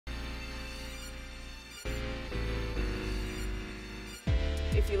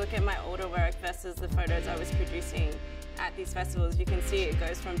if you look at my older work versus the photos I was producing at these festivals, you can see it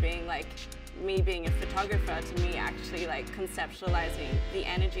goes from being like me being a photographer to me actually like conceptualizing the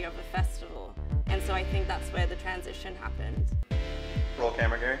energy of a festival. And so I think that's where the transition happened. Roll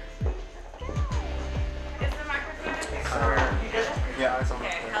camera, Gary. Is the microphone yeah, it's on.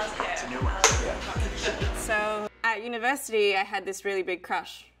 Okay, how's it? It's a new one. Yeah. So at university, I had this really big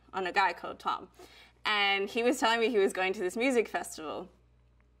crush on a guy called Tom. And he was telling me he was going to this music festival.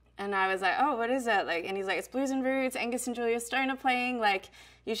 And I was like, oh, what is that? Like, and he's like, it's Blues and Roots, Angus and Julia Stone are playing, like,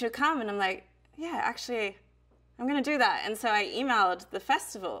 you should come. And I'm like, yeah, actually, I'm gonna do that. And so I emailed the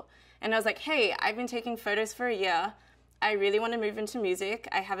festival and I was like, hey, I've been taking photos for a year. I really want to move into music.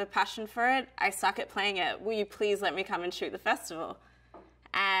 I have a passion for it. I suck at playing it. Will you please let me come and shoot the festival?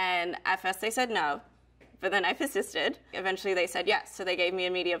 And at first they said no, but then I persisted. Eventually they said yes, so they gave me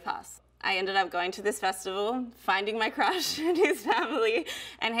a media pass. I ended up going to this festival, finding my crush and his family,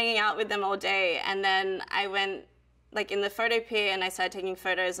 and hanging out with them all day. And then I went like in the photo pier and I started taking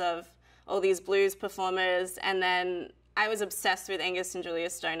photos of all these blues performers. And then I was obsessed with Angus and Julia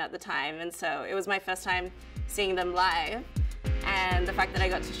Stone at the time. And so it was my first time seeing them live. And the fact that I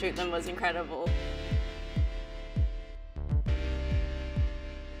got to shoot them was incredible.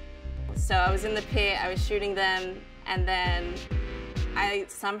 So I was in the pit, I was shooting them, and then I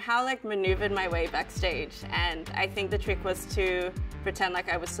somehow like maneuvered my way backstage, and I think the trick was to pretend like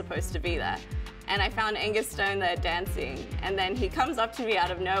I was supposed to be there. And I found Angus Stone there dancing, and then he comes up to me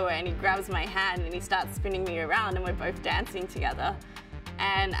out of nowhere and he grabs my hand and he starts spinning me around and we're both dancing together.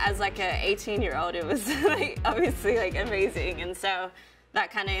 And as like an 18-year-old, it was like obviously like amazing. And so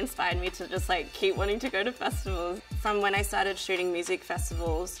that kind of inspired me to just like keep wanting to go to festivals. From when I started shooting music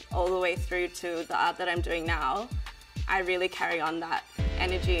festivals all the way through to the art that I'm doing now, I really carry on that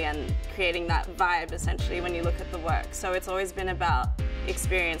energy and creating that vibe essentially when you look at the work. So it's always been about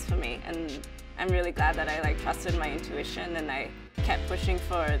experience for me, and I'm really glad that I like trusted my intuition and I kept pushing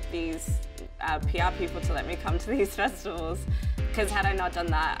for these PR people to let me come to these festivals, because had I not done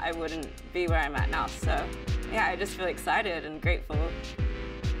that, I wouldn't be where I'm at now. So yeah, I just feel excited and grateful.